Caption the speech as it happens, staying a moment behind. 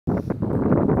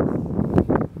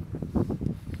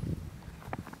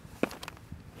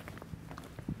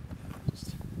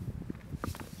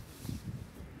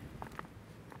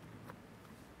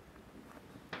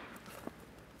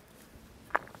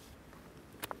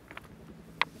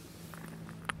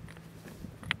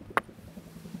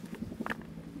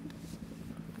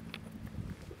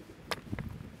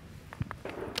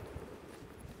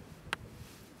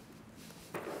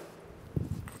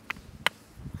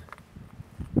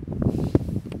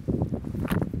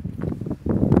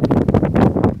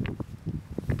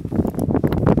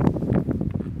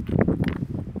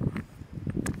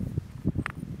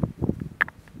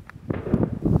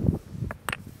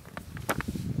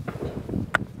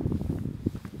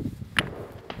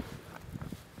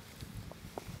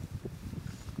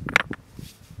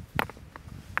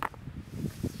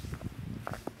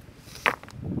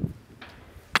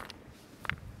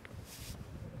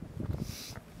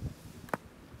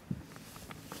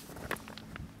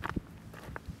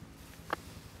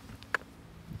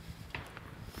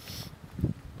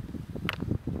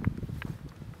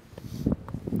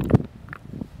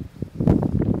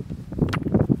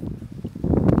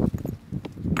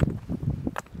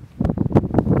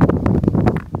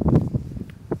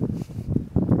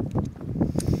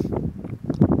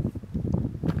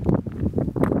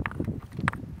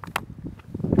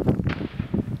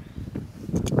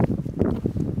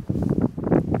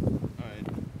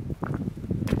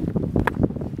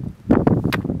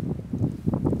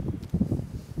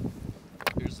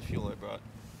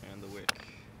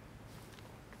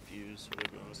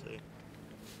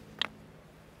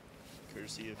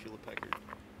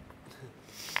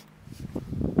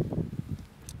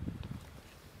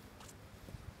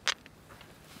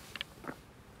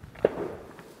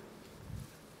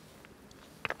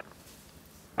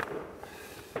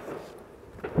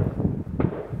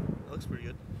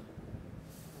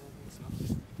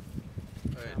so.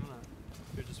 Alright. Yeah, I'm gonna.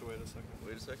 Here, just wait a second.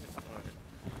 Wait a second. Alright.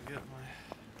 I'm gonna get my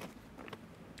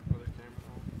other camera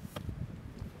home.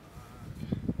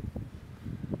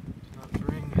 Do not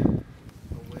bring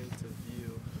away to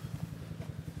view.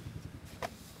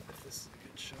 If this is a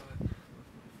good shot.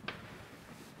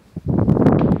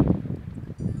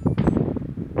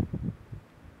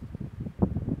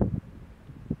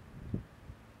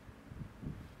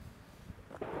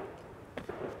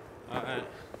 Alright.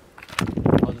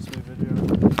 I'll just make video.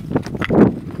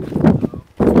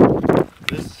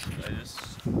 This, I just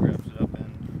wrapped it up in.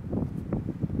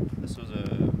 This was a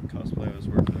cosplay I was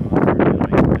working on for a anime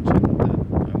convention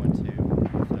that I went to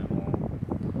with them all.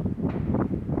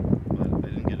 But I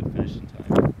didn't get it finished in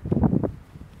time.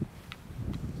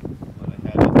 But I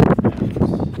had it, and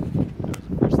that was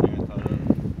the first thing I thought of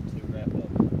to wrap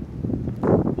up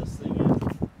this thing in,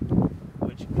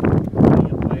 which could be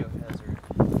a biohazard.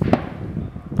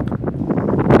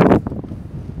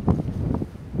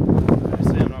 I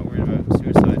say I'm not worried about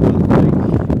suicide, but like,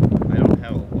 I don't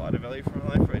have a lot of value for my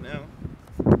life right now.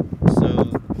 So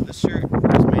this shirt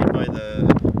was made by the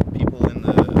people in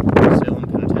the Salem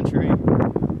Penitentiary,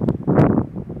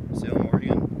 Salem,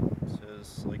 Oregon. It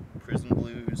says like prison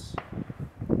blues,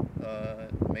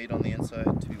 made on the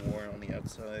inside to be worn on the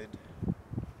outside.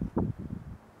 And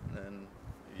then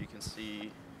you can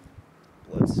see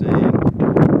blood stain.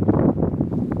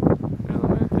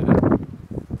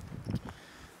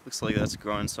 Looks like that's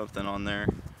growing something on there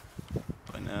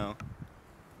by now.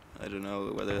 I don't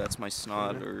know whether that's my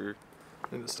snot or...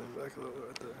 I need to stand back a little bit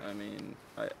right there. I mean,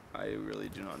 I really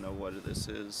do not know what this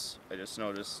is. I just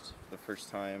noticed the first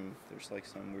time there's like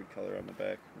some weird color on the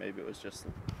back. Maybe it was just...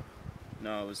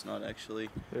 No, it was not actually.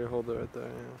 Here, hold it right there,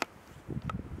 yeah.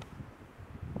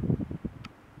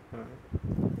 Alright.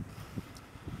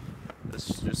 This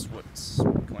is just what's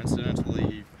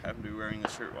coincidentally happened to be wearing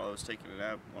this shirt while I was taking a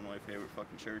nap. One of my favorite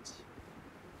fucking shirts.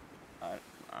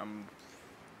 I'm...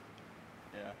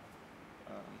 Yeah.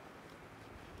 I'm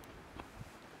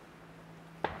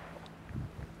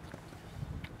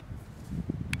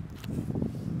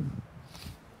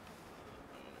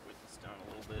gonna put this down a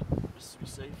little bit just to be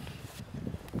safe.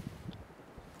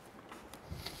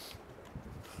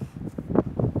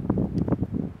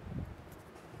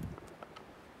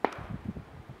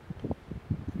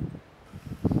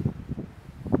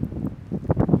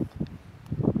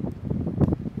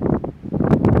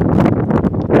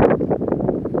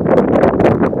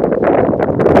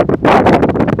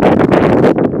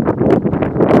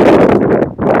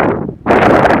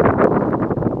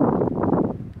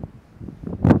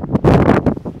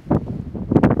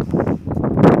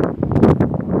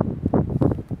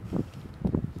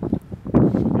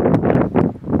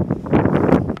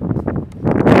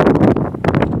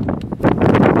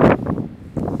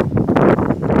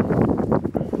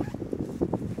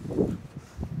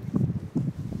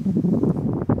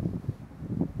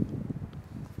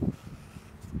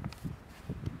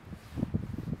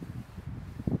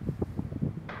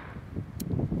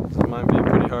 So it might be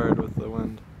pretty hard with the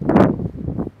wind.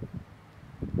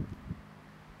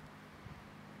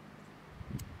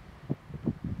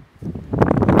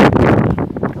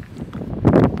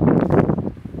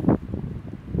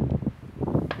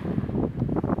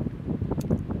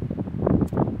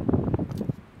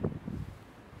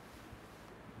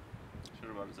 Should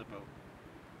have brought a zip out.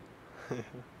 I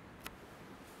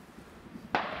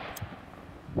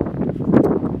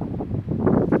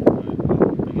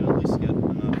can at least get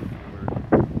enough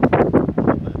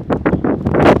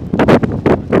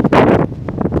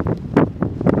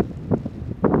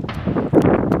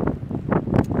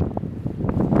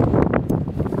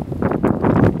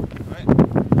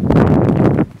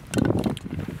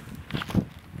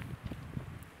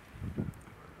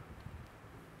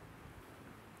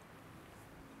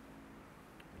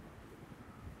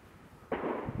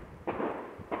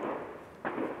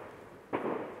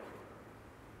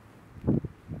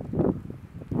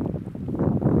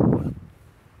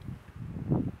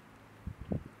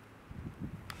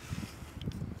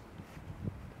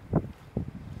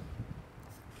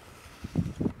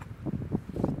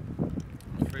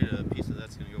a piece of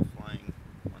that's going to go flying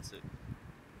once it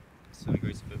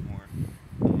disintegrates a bit more.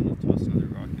 I'm going to toss another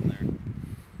rock in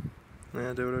there.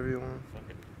 Yeah, do whatever you want. Fuck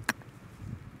it.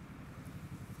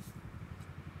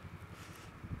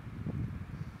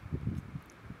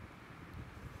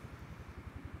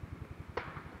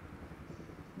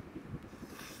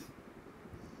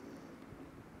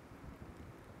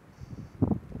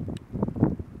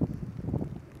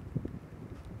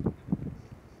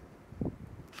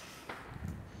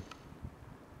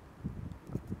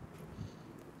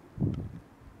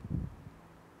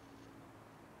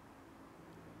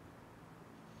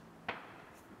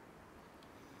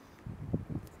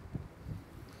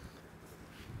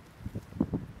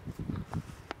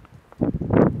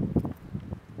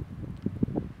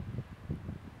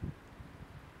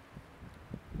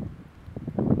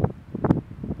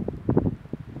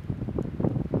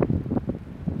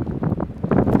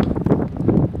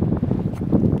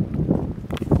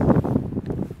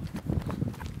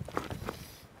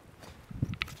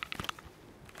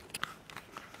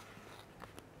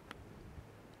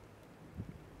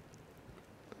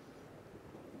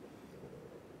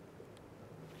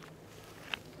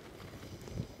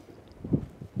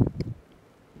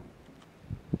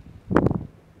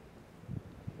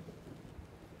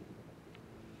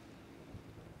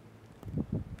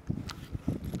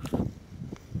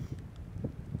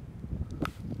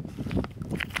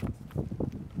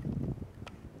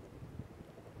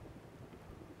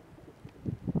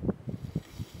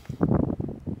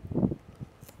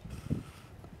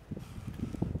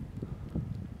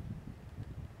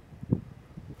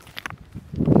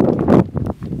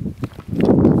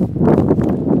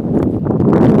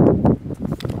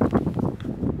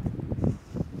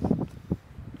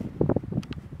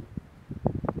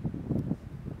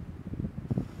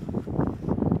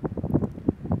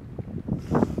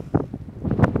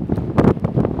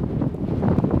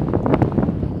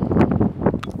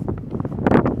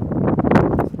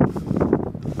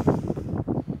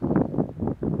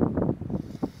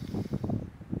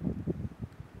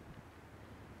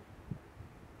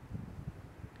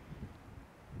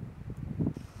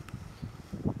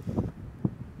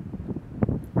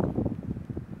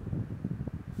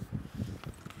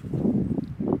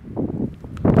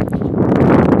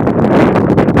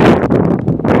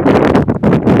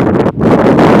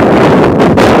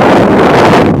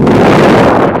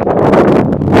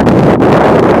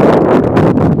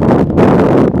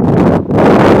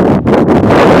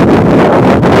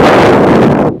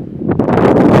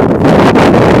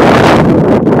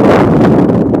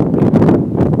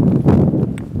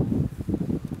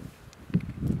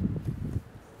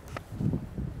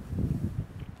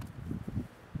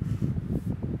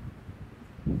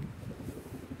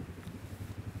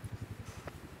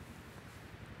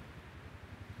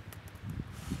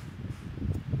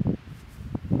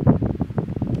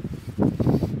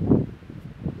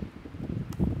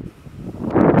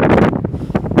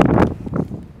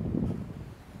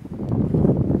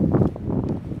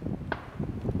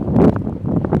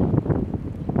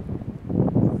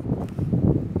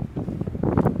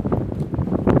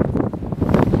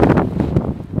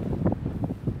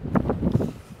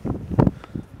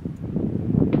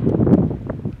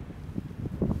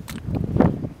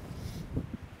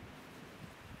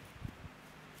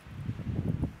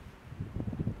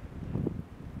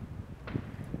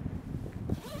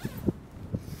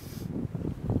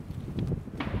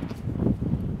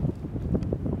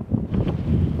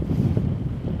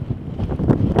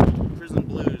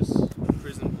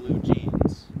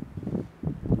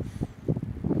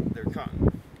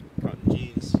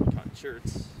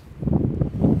 shirts.